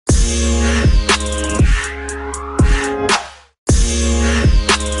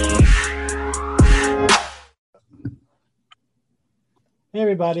Hey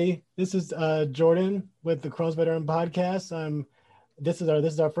everybody, this is Jordan with the Crohn's Veteran Podcast. This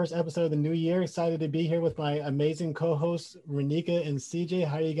is our first episode of the new year. Excited to be here with my amazing co-hosts Renika and CJ.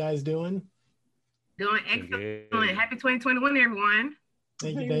 How are you guys doing? Doing Doing excellent. good. Happy 2021, everyone.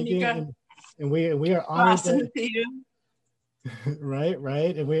 Thank you, Hey, thank you, Monica. and we are honored Awesome to to see you.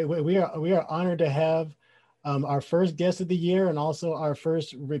 right, and we are honored to have our first guest of the year and also our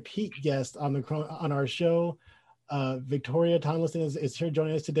first repeat guest on on our show. Victoria Tomlinson is here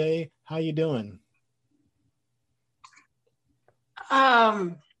joining us today. How you doing?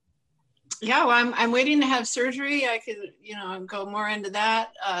 Um, yeah, well, I'm waiting to have surgery. I could, go more into that.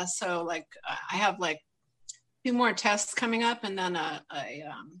 I have like two more tests coming up, and then a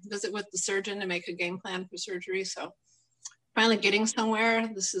visit with the surgeon to make a game plan for surgery. So finally getting somewhere.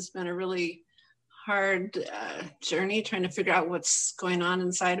 This has been a really hard journey trying to figure out what's going on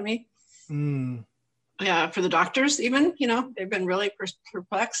inside of me. Mm. Yeah, for the doctors, even, they've been really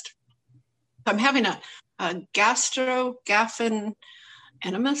perplexed. I'm having a gastrogaffin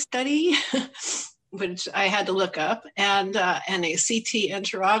enema study, which I had to look up, and a CT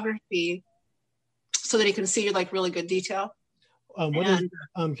enterography so that he can see like really good detail.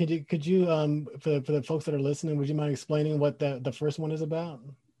 Could you for the folks that are listening, would you mind explaining what the first one is about?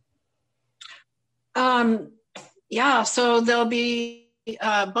 Yeah, so they'll be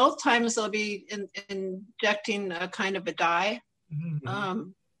both times they'll be injecting a kind of a dye. Mm-hmm.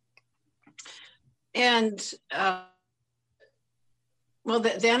 The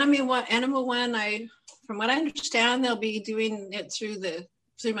enema one, from what I understand, they'll be doing it through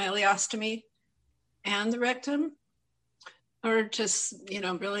my ileostomy and the rectum, or just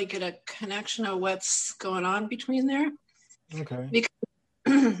really get a connection of what's going on between there. Okay. Because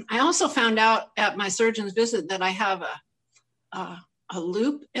I also found out at my surgeon's visit that I have a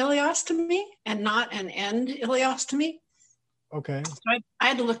loop ileostomy and not an end ileostomy. Okay. So I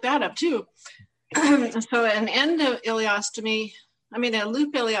had to look that up too. So an end ileostomy, a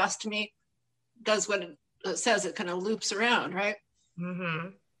loop ileostomy does what it says, it kind of loops around, right?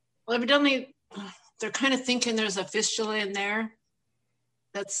 Mm-hmm. Well, evidently, they're kind of thinking there's a fistula in there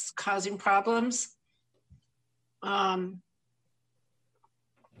that's causing problems.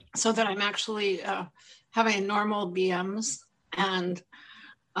 So that I'm actually having normal BMs and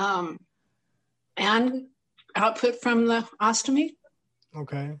output from the ostomy.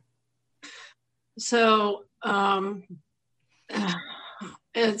 Okay. So I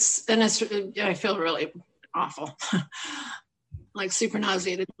feel really awful, like super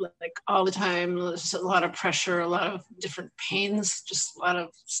nauseated, like all the time. There's a lot of pressure, a lot of different pains, just a lot of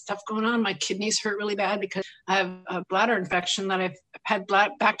stuff going on. My kidneys hurt really bad because I have a bladder infection that I've had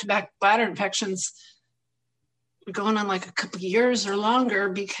back-to-back bladder infections going on like a couple of years or longer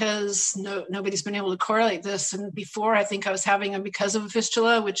because nobody's been able to correlate this. And before, I think I was having them because of a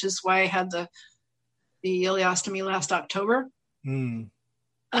fistula, which is why I had the ileostomy last October. Mm.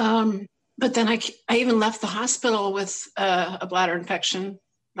 But then I even left the hospital with a bladder infection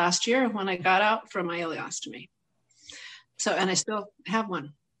last year when I got out from my ileostomy. So, and I still have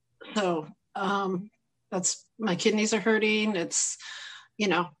one. So that's, my kidneys are hurting. It's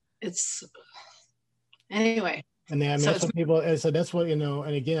anyway. And then, that's what people, and so that's what, and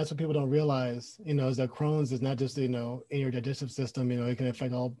again, that's what people don't realize, is that Crohn's is not just, in your digestive system, it can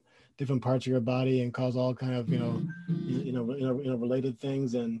affect all different parts of your body and cause all kind of, related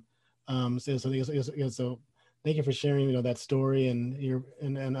things. And so thank you for sharing, that story. And you're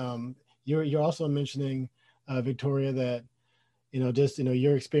also mentioning, Victoria, that, just,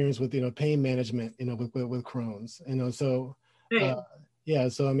 your experience with, pain management, with Crohn's, so, yeah.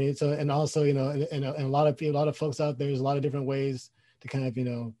 So, and also, and a lot of folks out there, there's a lot of different ways to kind of,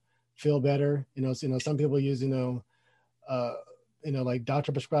 feel better. Some people use, like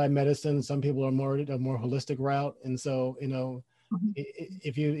doctor prescribed medicine. Some people are more holistic route. And so,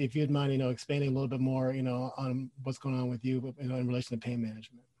 if you'd mind, expanding a little bit more, on what's going on with you, in relation to pain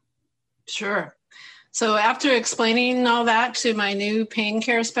management. Sure. So after explaining all that to my new pain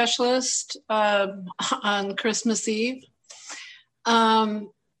care specialist on Christmas Eve,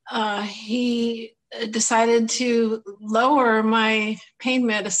 he decided to lower my pain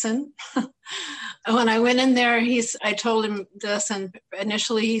medicine. When I went in there, I told him this, and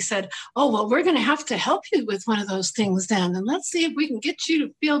initially he said, "Oh, well, we're going to have to help you with one of those things then, and let's see if we can get you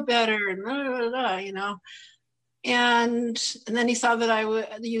to feel better," and blah, blah, blah, And then he saw that I would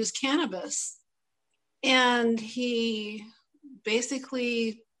use cannabis, and he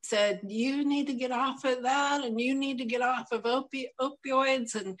basically said, "You need to get off of that, and you need to get off of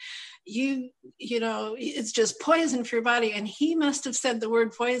opioids, and it's just poison for your body." And he must have said the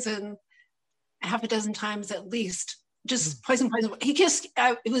word poison half a dozen times at least just poison. He just,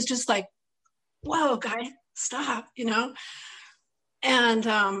 it was just like, whoa, guy, stop, you know? And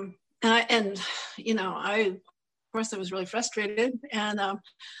you know, of course I was really frustrated. And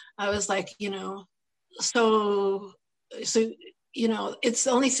I was like, you know, so, you know, it's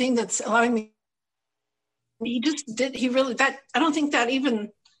the only thing that's allowing me. I don't think that even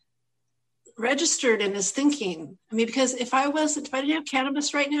registered in his thinking. I mean, because if I didn't have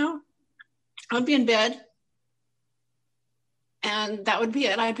cannabis right now, I'd be in bed. And that would be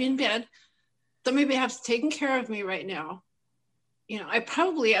it. I'd be in bed. Somebody would have taken care of me right now. You know,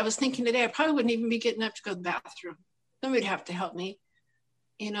 I was thinking today, I probably wouldn't even be getting up to go to the bathroom. Somebody would have to help me,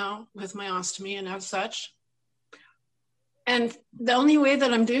 you know, with my ostomy and as such. And the only way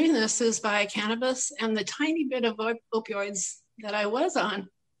that I'm doing this is by cannabis and the tiny bit of opioids that I was on,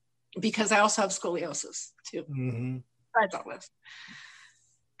 because I also have scoliosis too. Mm-hmm. Besides all this.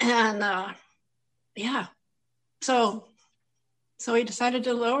 And yeah, so we decided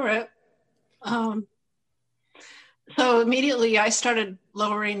to lower it. So immediately I started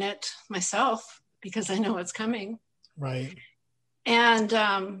lowering it myself because I know it's coming. Right. And,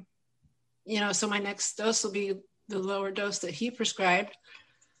 you know, so my next dose will be the lower dose that he prescribed.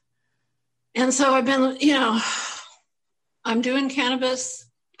 And so I've been, you know, I'm doing cannabis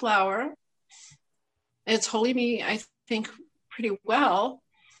flower. It's holding me, I think, pretty well.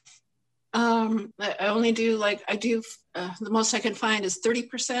 I only do the most I can find is 30%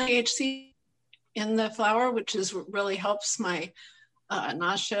 THC in the flower, which really helps my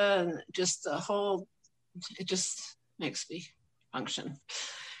nausea and just it just makes me function.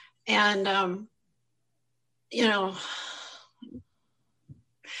 And, you know,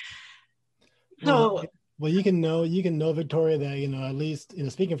 so. Well, you can know, Victoria, that, you know, at least, you know,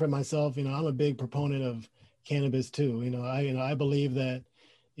 speaking for myself, you know, I'm a big proponent of cannabis too. I believe that,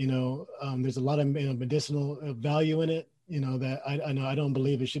 you know, there's a lot of, you know, medicinal value in it, you know, that I don't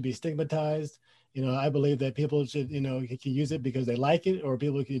believe it should be stigmatized. You know, I believe that people should, you know, can use it because they like it, or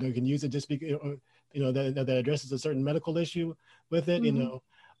people, you know, can use it just because, you know, that addresses a certain medical issue with it. Mm-hmm.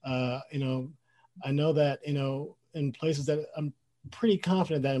 You know, I know that, you know, in places that I'm pretty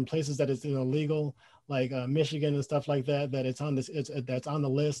confident that in places that it's, you know, legal, like Michigan and stuff like that, that that's on the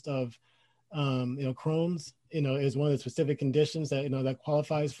list of, you know, Crohn's, you know, is one of the specific conditions that, you know, that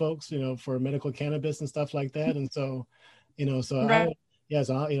qualifies folks, you know, for medical cannabis and stuff like that. And so, you know, so right. You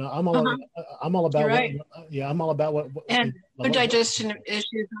know, I'm all about right. I'm all about what and good digestion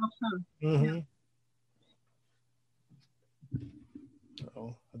issues also. Mm-hmm.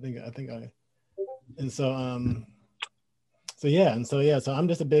 Oh, I think and so so I'm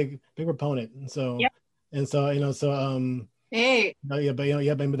just a big proponent. And so yep. And so, you know, hey, but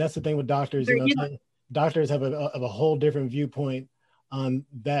that's the thing with doctors. You know, doctors have a whole different viewpoint on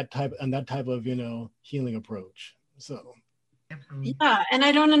that type of, you know, healing approach. So. Yeah, and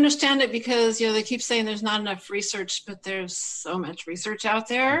I don't understand it because, you know, they keep saying there's not enough research, but there's so much research out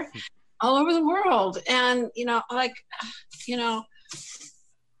there all over the world. And, you know, like, you know,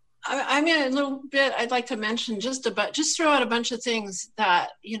 I mean, a little bit, I'd like to mention just throw out a bunch of things that,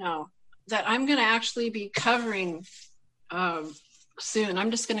 you know, that I'm going to actually be covering soon.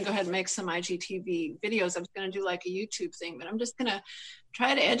 I'm just going to go ahead and make some IGTV videos. I'm going to do like a YouTube thing, but I'm just going to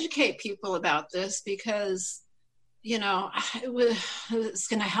try to educate people about this because, you know, it's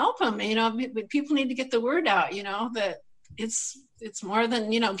going to help them. You know, people need to get the word out, you know, that it's more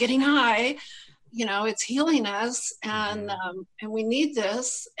than, you know, getting high, you know, it's healing us and we need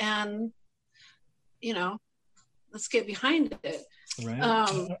this and, you know, let's get behind it. Right.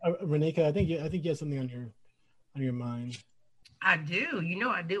 Renika, I think you have something on your mind. I do. You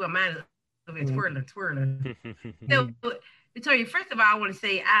know I do. My mind is twirling. So, Victoria, first of all, I want to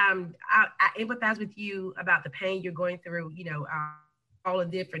say I empathize with you about the pain you're going through. You know, all the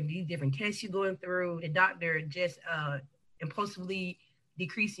different tests you're going through. The doctor just impulsively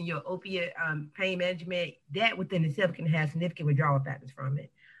decreasing your opiate pain management. That within itself can have significant withdrawal factors from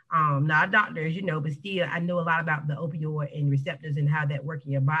it. Not a doctor, as you know, but still, I know a lot about the opioid and receptors and how that work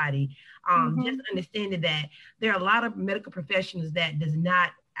in your body. Just understanding that there are a lot of medical professionals that does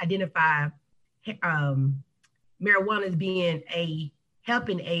not identify marijuana as being a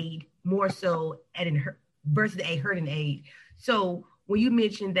helping aid more so versus a hurting aid. So when you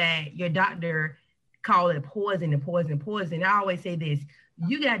mentioned that your doctor called it poison, I always say this: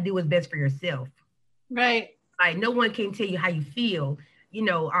 you got to do what's best for yourself. Right. Like no one can tell you how you feel. You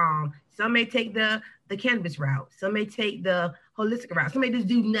know, some may take the cannabis route, some may take the holistic route, some may just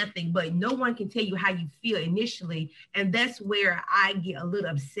do nothing, but no one can tell you how you feel initially. And that's where I get a little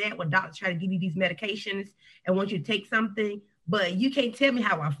upset when doctors try to give you these medications and want you to take something, but you can't tell me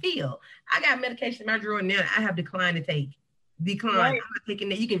how I feel. I got medication in my drawer now I have declined to take. Decline. Right. I'm not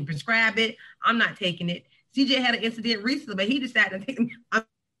taking it. You can prescribe it. I'm not taking it. CJ had an incident recently, but he decided to take a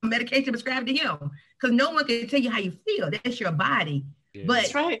medication prescribed to him because no one can tell you how you feel. That's your body. Yeah. But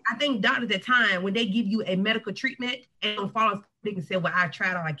that's right. I think doctors at time when they give you a medical treatment and don't follow, they can say, "Well, I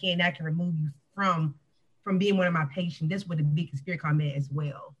tried all I can. I can remove you from being one of my patients." That's what the big conspiracy comment as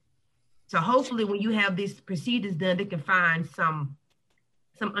well. So hopefully, when you have these procedures done, they can find some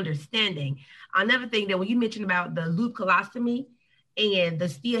understanding. Another thing that when you mentioned about the loop colostomy and the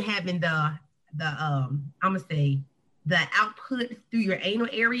still having the I'm gonna say the output through your anal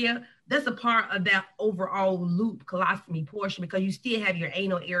area, that's a part of that overall loop colostomy portion because you still have your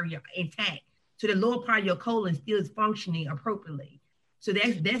anal area intact. So the lower part of your colon still is functioning appropriately. So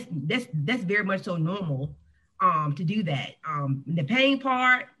that's very much so normal to do that. The pain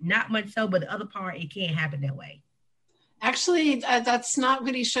part, not much so, but the other part, it can't happen that way. Actually, that's not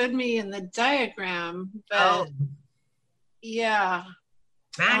what he showed me in the diagram, but yeah.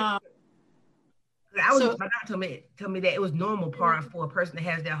 My doctor told me that it was normal part for a person that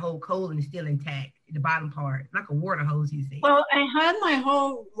has their whole colon still intact, the bottom part, like a water hose, you see. Well, I had my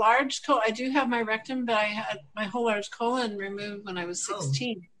whole large colon. I do have my rectum, but I had my whole large colon removed when I was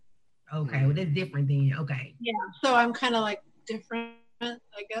 16. Okay, well, that's different then. Okay. Yeah, so I'm kind of like different,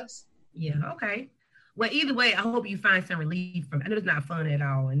 I guess. Yeah, okay. Well, either way, I hope you find some relief from. I know it's not fun at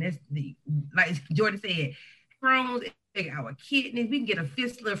all, and that's like Jordan said, Crohn's, our kidneys. We can get a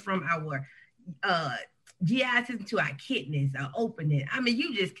fistula from our GI system to our kidneys, opening. I mean,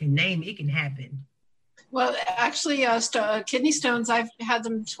 you just can name it. It can happen. Well, actually, kidney stones, I've had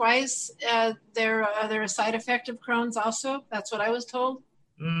them twice. They're a side effect of Crohn's also. That's what I was told.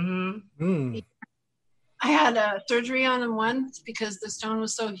 Mm-hmm. Mm. I had surgery on them once because the stone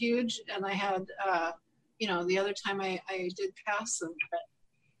was so huge, and I had, the other time I did pass them. But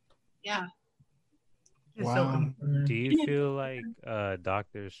yeah. Wow. Do you feel like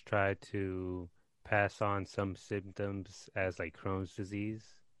doctors try to pass on some symptoms as like Crohn's disease?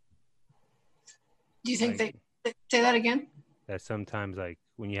 Do you think they say that again? That sometimes, like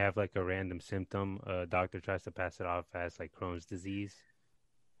when you have like a random symptom, a doctor tries to pass it off as like Crohn's disease.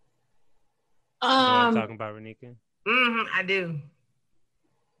 You know what I'm talking about, Renika? Mm-hmm, I do.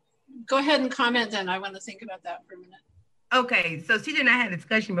 Go ahead and comment then. I want to think about that for a minute. Okay, so CJ and I had a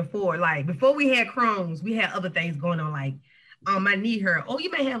discussion before. Like before we had Crohn's, we had other things going on. Like, my knee hurt. Oh,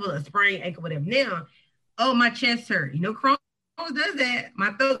 you may have a sprained ankle, whatever. Now, oh, my chest hurt. You know, Crohn's does that.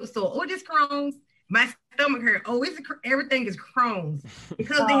 My throat sore. Oh, this Crohn's. My stomach hurt. Oh, everything is Crohn's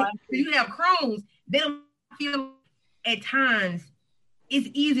because you have Crohn's. They don't feel at times. It's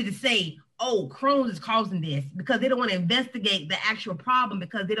easy to say, oh, Crohn's is causing this because they don't want to investigate the actual problem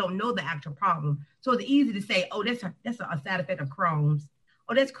because they don't know the actual problem. So it's easy to say, oh, that's a side effect of Crohn's.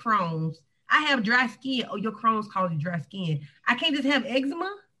 Oh, that's Crohn's. I have dry skin. Oh, your Crohn's causes dry skin. I can't just have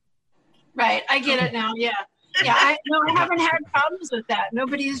eczema. Right. I get it now. Yeah. Yeah. I haven't had problems with that.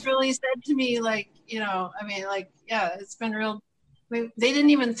 Nobody's really said to me it's been real. They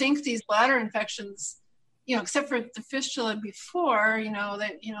didn't even think these bladder infections, except for the fistula before,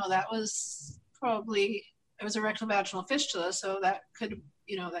 that was probably, it was a rectal vaginal fistula. So that could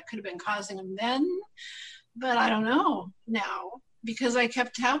have been causing them then, but I don't know now because I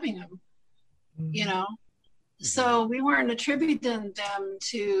kept having them, So we weren't attributing them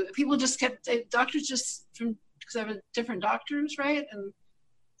to, people just kept, doctors just because I have different doctors, right? And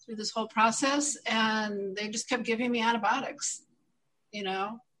through this whole process, and they just kept giving me antibiotics,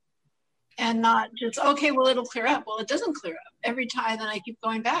 and not just, okay, well, it'll clear up. Well, it doesn't clear up every time. Then I keep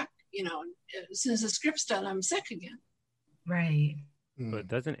going back, as soon as the script's done, I'm sick again. Right. But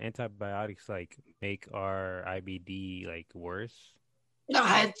doesn't antibiotics like make our IBD like worse? No,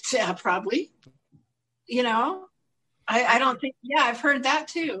 probably. I don't think. Yeah, I've heard that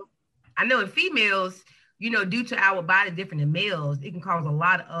too. I know in females, due to our body different than males, it can cause a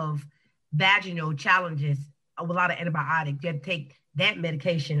lot of vaginal challenges with a lot of antibiotics. You have to take that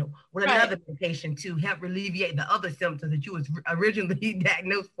medication with another medication to help alleviate the other symptoms that you was originally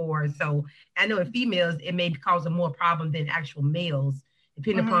diagnosed for. So I know in females, it may cause a more problem than actual males,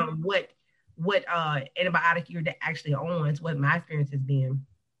 depending upon what antibiotic you're actually on. It's what my experience has been.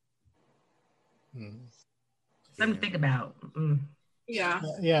 Something to think about. Yeah.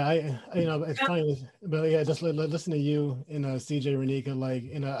 Yeah. It's funny, but yeah, just listen to you and CJ,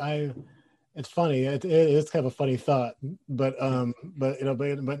 Renika, it's funny. It's kind of a funny thought, but no,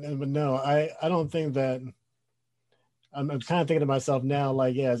 I don't think that. I'm kind of thinking to myself now,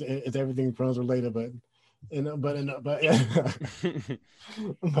 is everything Crohn's related? But but yeah.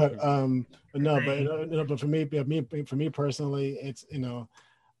 but no, but for me personally, it's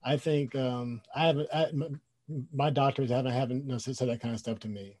I think my doctors haven't said that kind of stuff to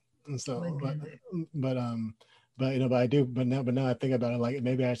me, and so but now I think about it, like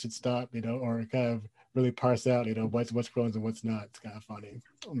maybe I should stop, or kind of really parse out, what's Crohn's and what's not. It's kind of funny,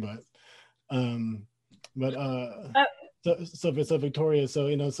 so Victoria, so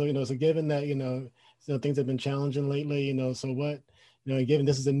given that things have been challenging lately, so what, given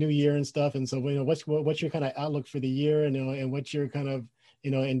this is a new year and stuff, and so what's your kind of outlook for the year, and what's your kind of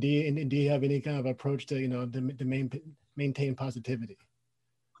and do you have any kind of approach to to maintain positivity?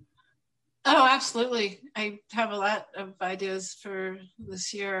 Oh, absolutely. I have a lot of ideas for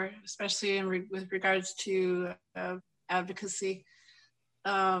this year, especially with regards to advocacy.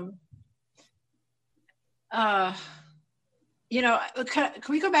 Can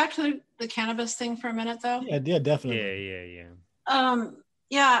we go back to the cannabis thing for a minute, though? Yeah, definitely. I'm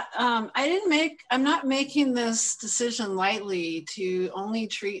not making this decision lightly to only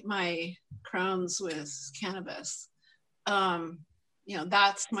treat my Crohn's with cannabis.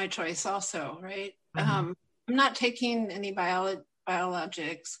 That's my choice also, right? I'm not taking any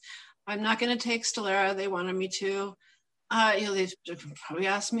biologics. I'm not going to take Stelara. They wanted me to. They probably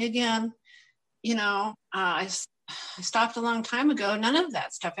asked me again. I stopped a long time ago. None of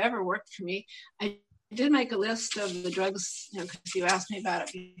that stuff ever worked for me. I did make a list of the drugs, because you asked me about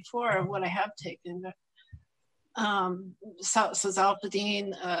it before, of what I have taken.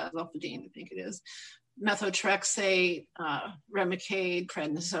 Zolpidem, I think it is, methotrexate, Remicade,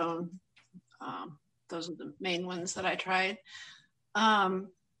 prednisone. Those are the main ones that I tried.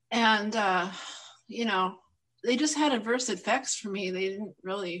 They just had adverse effects for me. They didn't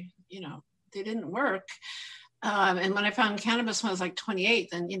really, they didn't work. And when I found cannabis when I was like 28,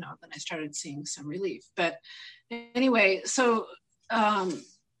 then I started seeing some relief. But anyway, so, listen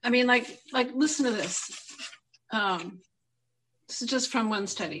to this. This is just from one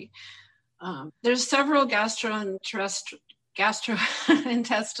study. There's several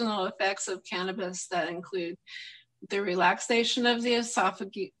gastrointestinal effects of cannabis that include the relaxation of the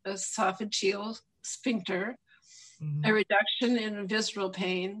esophageal sphincter, a reduction in visceral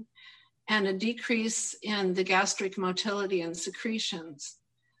pain, and a decrease in the gastric motility and secretions.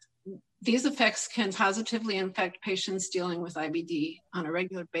 These effects can positively affect patients dealing with IBD on a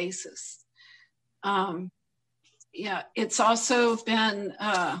regular basis. It's also been,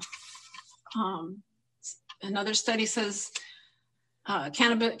 another study says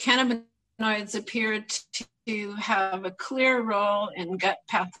cannabinoids appear to have a clear role in gut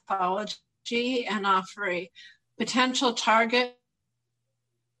pathology and offer a potential target.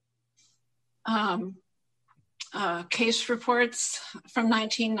 Case reports from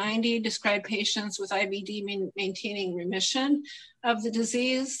 1990 describe patients with IBD maintaining remission of the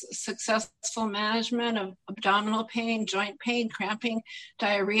disease, successful management of abdominal pain, joint pain, cramping,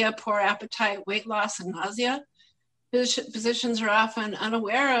 diarrhea, poor appetite, weight loss, and nausea. Physicians are often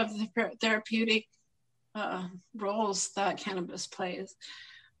unaware of the therapeutic roles that cannabis plays.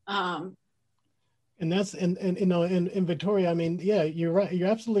 And that's, in Victoria, you're right. You're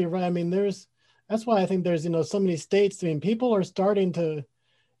absolutely right. That's why I think there's, so many states. People are starting to,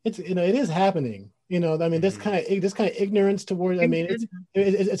 it is happening. This kind of ignorance toward.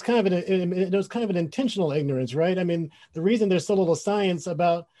 It's kind of an intentional ignorance, right? The reason there's so little science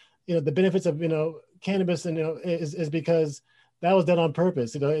about, the benefits of, cannabis, and is because that was done on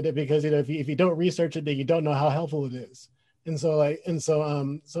purpose. Because if you don't research it, then you don't know how helpful it is. So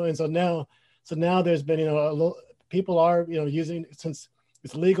now there's been, people are, using, since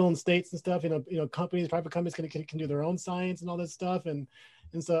it's legal in states and stuff, companies, private companies can do their own science and all that stuff. And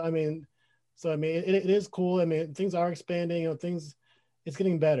so, it is cool. Things are expanding, it's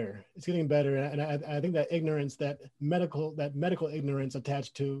getting better. It's getting better. And I think that ignorance, that medical ignorance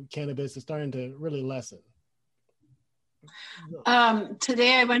attached to cannabis is starting to really lessen.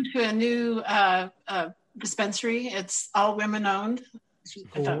 Today I went to a new dispensary. It's all women owned.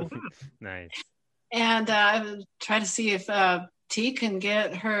 Cool. Nice. And I try to see if T can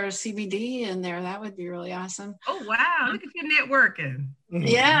get her CBD in there. That would be really awesome. Oh, wow. Look at you networking.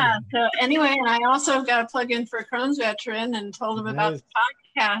 Yeah. So anyway, and I also got a plug in for a Crohn's veteran and told him about the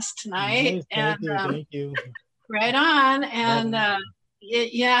podcast tonight. Nice. Thank you. Right on. And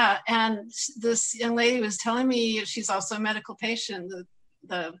and this young lady was telling me she's also a medical patient,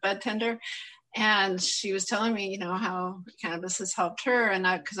 the bud tender. And she was telling me, how cannabis has helped her. And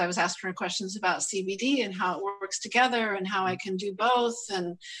because I was asking her questions about CBD and how it works together and how I can do both.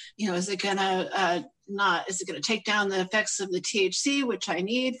 And, is it going to take down the effects of the THC, which I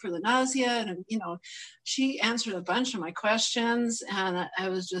need for the nausea? And, she answered a bunch of my questions. And I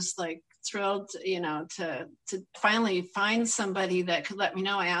was just like thrilled, to finally find somebody that could let me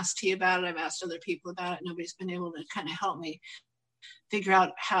know. I asked T about it. I've asked other people about it. Nobody's been able to kind of help me figure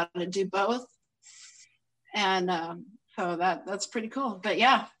out how to do both. And so that's pretty cool. But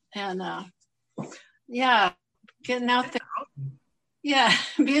yeah, and getting out there. Yeah,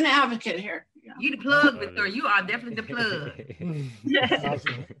 being an advocate here. Yeah. You the plug, Victoria. You are definitely the plug. That's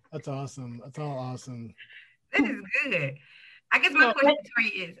awesome. That's awesome. That's all awesome. That is good. I guess my question,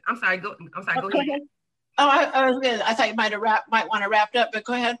 Victoria, is go ahead. Oh, I was good. I thought you might want to wrap it up, but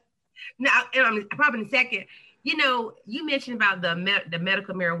go ahead. No, probably in a second. You mentioned about the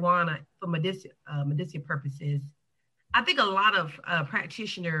medical marijuana for medicinal purposes. I think a lot of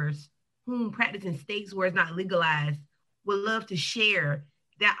practitioners who practice in states where it's not legalized would love to share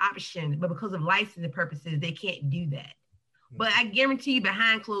that option, but because of licensing purposes, they can't do that. But I guarantee you,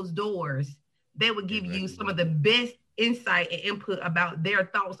 behind closed doors, they would give you some of the best insight and input about their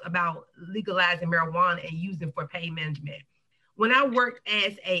thoughts about legalizing marijuana and using for pain management. When I worked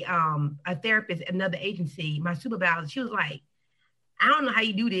as a therapist at another agency, my supervisor, she was like, I don't know how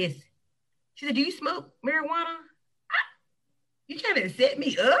you do this. She said, do you smoke marijuana? You trying to set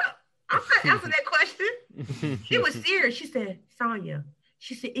me up? I'm not answering that question. She was serious. She said, Sonia,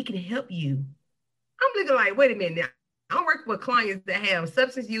 she said, it can help you. I'm looking like, wait a minute now. I'm working with clients that have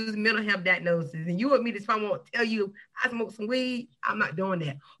substance use, mental health diagnoses, and you want me to, if I won't tell you I smoke some weed, I'm not doing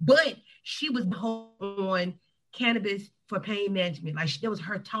that. But she was on cannabis for pain management. Like that was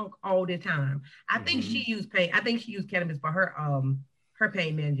her talk all the time. I think she used cannabis for her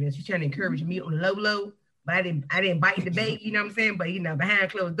pain management. She's trying to encourage me on the low, but I didn't bite the bait, you know what I'm saying? But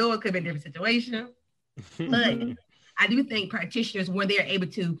behind closed doors could be a different situation. But I do think practitioners, when they're able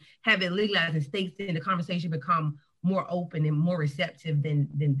to have it legalized in states, then the conversation become more open and more receptive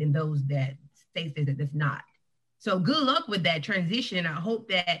than those that states that's not. So good luck with that transition. I hope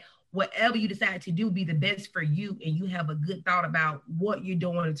that whatever you decide to do be the best for you, and you have a good thought about what you're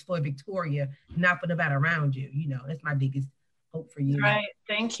doing for Victoria, not for nobody around you. That's my biggest hope for you. Right.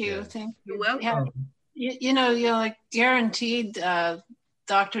 Thank you. Yes. Thank you. You're welcome. Yeah. You're like guaranteed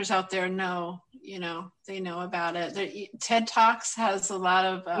doctors out there know, they know about it. TED Talks has a lot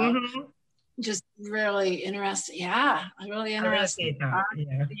of just really interesting. Yeah. Really interesting.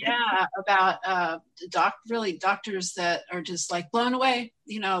 About doctors that are just like blown away,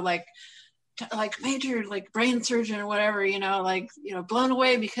 like major like brain surgeon or whatever, blown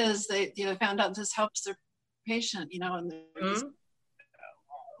away because they found out this helps their patient, and just,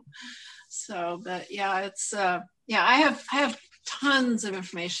 so, but yeah, it's I have tons of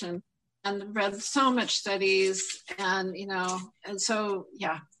information and read so much studies, and and so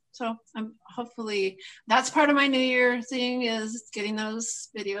so I'm hopefully that's part of my New Year thing is getting those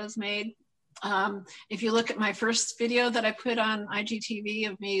videos made. If you look at my first video that I put on IGTV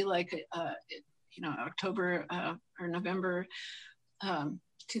of me, October or November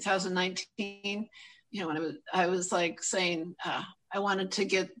 2019, when I was like saying I wanted to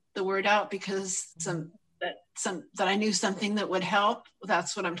get the word out because that I knew something that would help.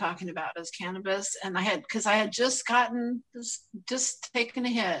 That's what I'm talking about is cannabis. And because I had just just taken a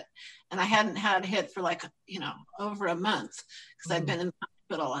hit, and I hadn't had a hit for over a month because I'd been in the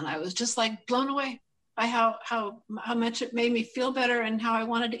hospital, and I was just like blown away by how much it made me feel better and how I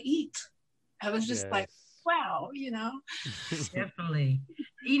wanted to eat. I was just like, wow, Definitely.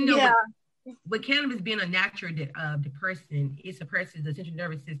 With cannabis being a natural depressant, it suppresses the central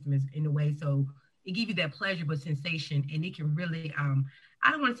nervous system in a way. So it gives you that pleasurable sensation, and it can really, I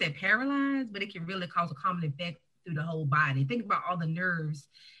don't want to say paralyze, but it can really cause a common effect through the whole body. Think about all the nerves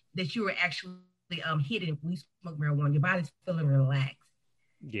that you are actually hitting when you smoke marijuana. Your body's feeling relaxed.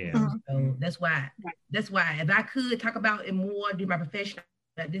 Yeah. So that's why if I could talk about it more, do my profession,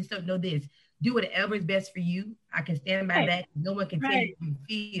 I just don't know this. Do whatever is best for you. I can stand by that. No one can tell you how you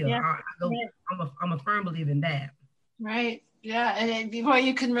feel. Yeah. I'm a firm believer in that. Right. Yeah. And before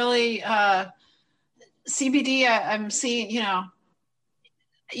you can really CBD, I'm seeing,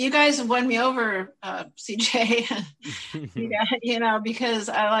 you guys have won me over, CJ, because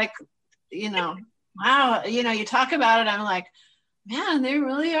I like, wow, you talk about it. I'm like, man, they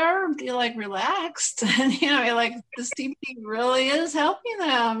really are like relaxed. And, like the CBD really is helping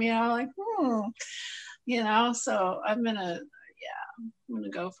them, so I'm going to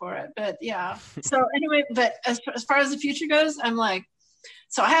go for it. But yeah. So anyway, but as far as the future goes, I'm like,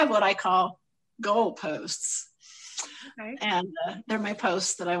 so I have what I call goal posts. Okay. And they're my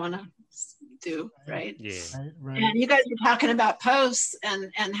posts that I want to do, right? Yeah. Right. And you guys were talking about posts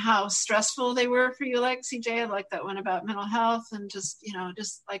and how stressful they were for you, like CJ. I like that one about mental health, and just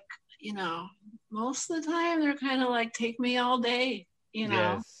like, most of the time they're kind of like, take me all day,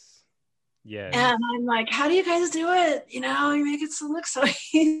 Yes. Yes. And I'm like, how do you guys do it? You make it look so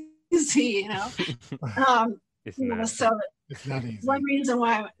easy, It's not. So it's not easy. One reason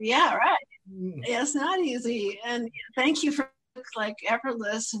why, yeah, right. It's not easy. And thank you for like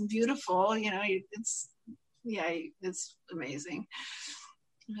effortless and beautiful. It's amazing.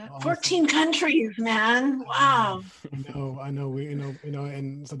 Awesome. 14 countries, man. Wow. I know. We,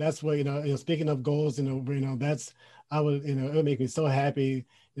 and so that's what, speaking of goals, that's, it would make me so happy,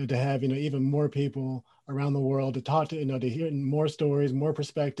 to have, even more people around the world to talk to, to hear more stories, more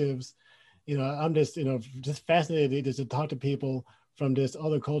perspectives. I'm just, just fascinated just to talk to people from just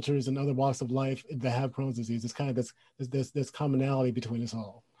other cultures and other walks of life that have Crohn's disease. It's kind of this commonality between us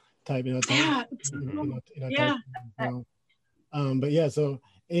all type, Yeah. But yeah, so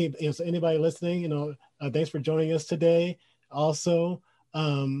anybody listening, thanks for joining us today. Also,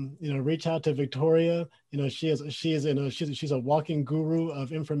 reach out to Victoria. She's a walking guru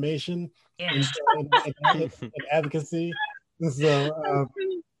of information and advocacy. So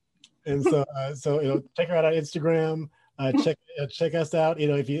check her out on Instagram. Check us out.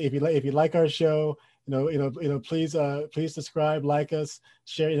 If you like our show, please subscribe, like us,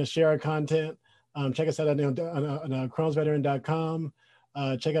 share our content. Check us out on Crohn'sVeteran.com.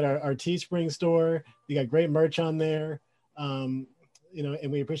 Check out our Teespring store. We got great merch on there. And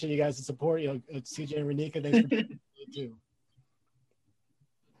we appreciate you guys' support. CJ and Renika, thanks for doing it too.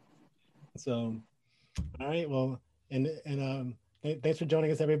 So, all right. Well, and thanks for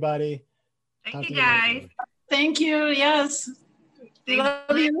joining us, everybody. Thank you, guys. Thank you. Yes. Stay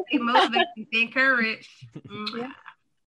motivated. Stay encouraged. Yeah.